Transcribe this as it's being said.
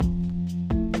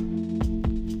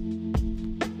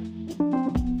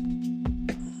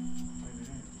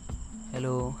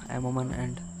Moman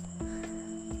and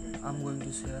I'm going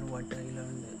to share what I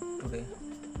learned today.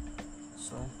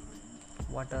 So,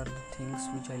 what are the things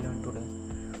which I learned today?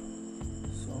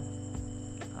 So,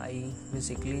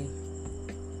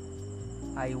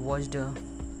 I watched a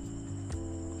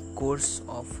course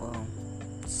of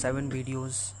 7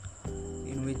 videos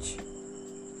in which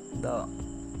the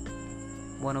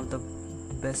one of the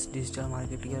best digital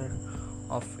marketer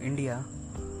of India,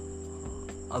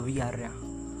 Avi Arya.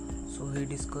 So he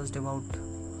discussed about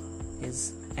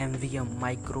his MVM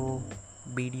micro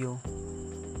video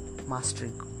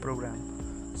mastering program.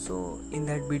 So in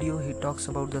that video he talks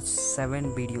about the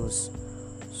 7 videos.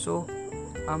 So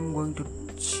I'm going to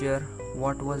share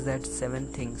what was that 7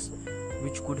 things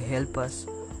which could help us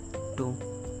to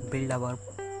build our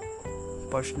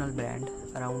personal brand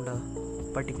around a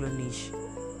particular niche.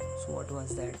 So what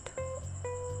was that?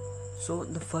 So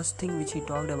the first thing which he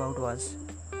talked about was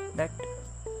that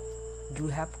you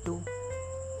have to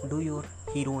do your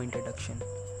hero introduction.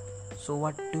 So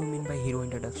what do you mean by hero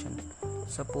introduction?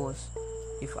 Suppose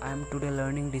if I am today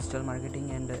learning digital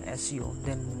marketing and SEO,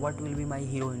 then what will be my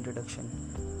hero introduction?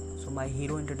 So my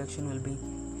hero introduction will be,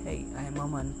 hey, I am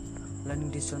Aman,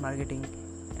 learning digital marketing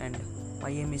and my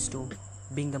aim is to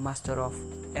being the master of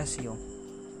SEO.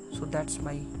 So that's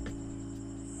my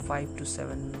 5 to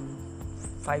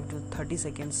 30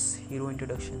 seconds hero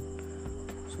introduction.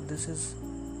 So this is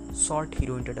short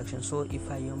hero introduction. So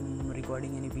if I am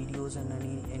recording any videos and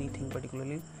anything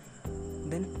particularly,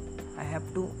 then I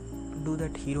have to do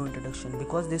that hero introduction,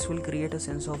 because this will create a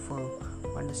sense of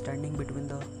understanding between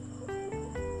the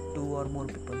 2 or more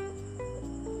people.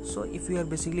 So if you are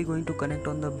basically going to connect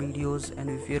on the videos and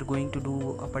if you are going to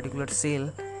do a particular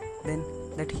sale, then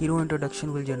that hero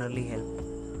introduction will generally help,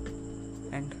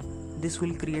 and this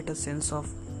will create a sense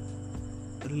of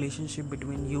relationship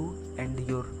between you and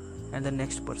the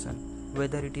next person,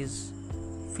 whether it is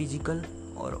physical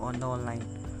or on the online.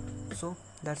 So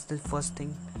that's the first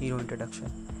thing, hero introduction.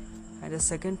 And the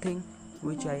second thing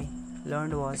which I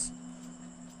learned was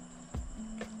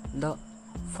the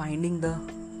finding the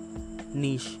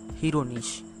niche, hero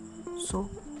niche. So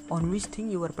on which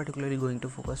thing you are particularly going to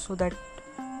focus, so that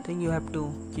thing you have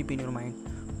to keep in your mind.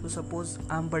 So suppose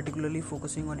I'm particularly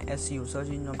focusing on SEO, search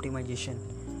engine optimization.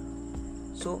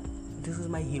 So this is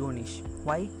my hero niche.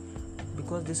 Why?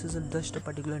 Because this is just a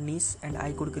particular niche and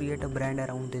I could create a brand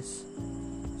around this.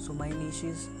 So my niche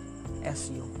is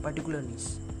SEO, particular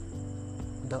niche.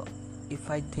 If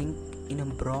I think in a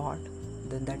broad,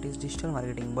 then that is digital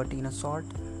marketing, but in a short,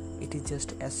 it is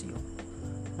just SEO.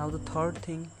 Now the third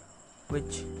thing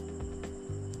which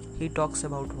he talks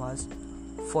about was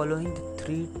following the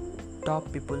 3 top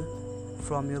people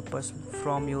from your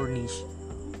niche.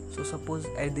 So suppose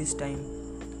at this time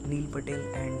Neil Patel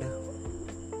and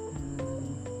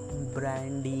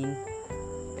Brandine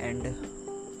and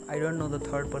I don't know the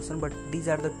third person, but these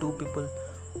are the 2 people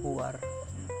who are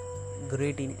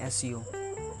great in SEO.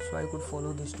 So I could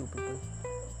follow these 2 people.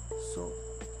 So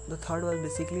the third was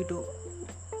basically to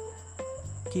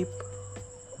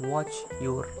watch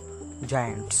your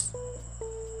giants,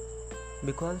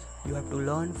 because you have to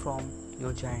learn from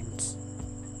your giants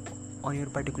on your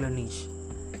particular niche.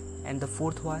 And the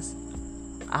fourth was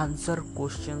answer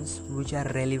questions which are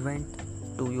relevant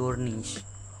to your niche.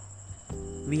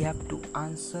 We have to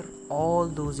answer all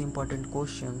those important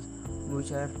questions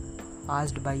which are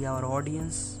asked by our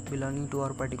audience belonging to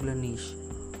our particular niche.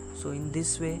 So in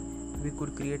this way we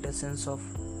could create a sense of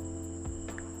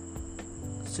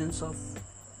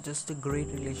just a great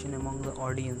relation among the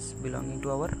audience belonging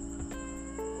to our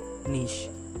niche.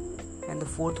 And the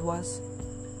fourth was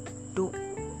to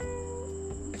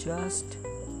just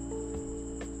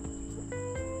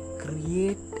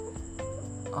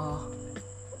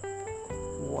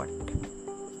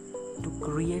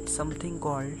create something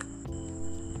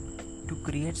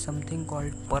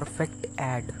called perfect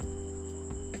ad,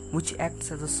 which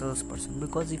acts as a salesperson.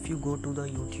 Because if you go to the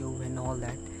YouTube and all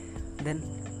that, then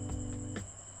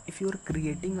if you are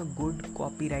creating a good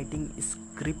copywriting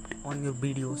script on your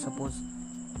video, suppose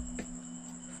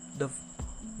the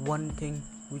one thing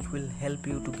which will help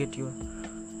you to get you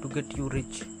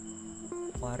rich,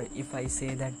 or if I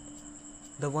say that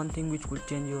the one thing which could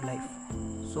change your life.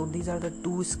 So these are the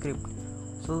 2 scripts.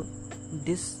 So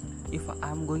this, if I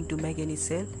am going to make any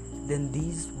sale, then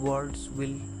these words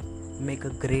will make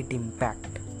a great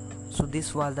impact. So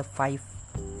this was the 5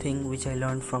 thing which I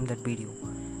learned from that video.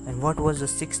 And what was the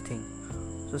 6th thing?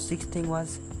 So 6th thing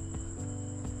was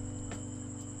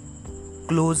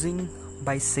closing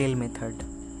by sale method.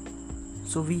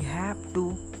 So we have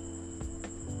to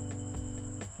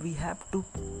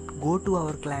go to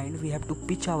our client, we have to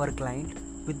pitch our client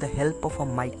with the help of a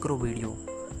micro video,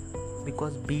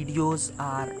 because videos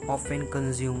are often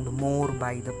consumed more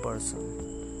by the person.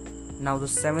 Now the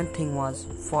seventh thing was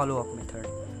follow-up method.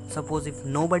 Suppose if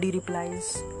nobody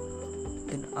replies,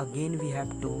 then again we have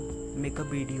to make a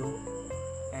video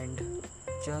and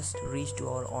just reach to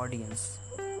our audience,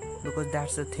 because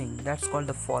that's the thing, that's called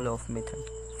the follow-up method.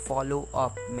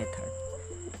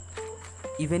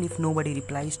 Even if nobody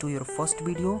replies to your first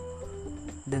video,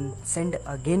 then send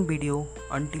again video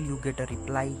until you get a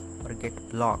reply or get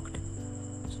blocked.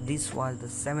 So this was the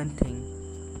seventh thing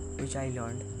which I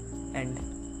learned, and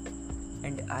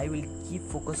I will keep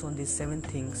focus on these 7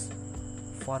 things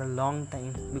for a long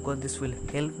time, because this will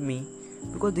help me,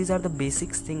 because these are the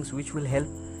basic things which will help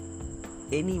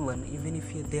anyone, even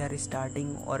if they are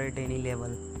starting or at any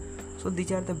level. So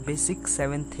these are the basic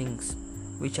 7 things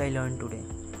which I learned today,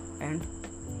 and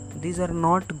these are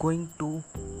not going to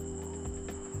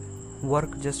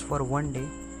work just for one day,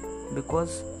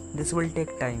 because this will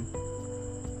take time,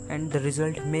 and the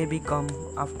result may become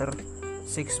after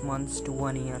 6 months to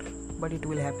 1 year, but it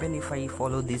will happen if I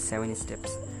follow these 7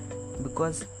 steps.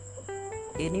 Because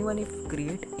anyone if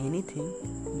create anything,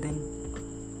 then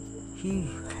he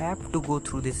have to go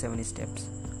through these 7 steps.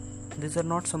 These are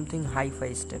not something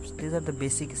high-fi steps, these are the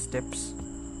basic steps.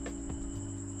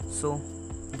 So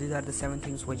these are the 7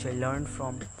 things which I learned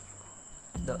from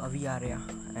the Aviarya,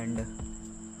 and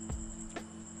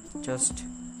just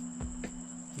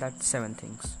that 7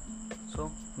 things.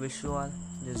 So wish you all,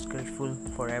 just grateful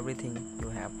for everything you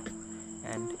have,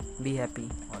 and be happy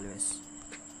always.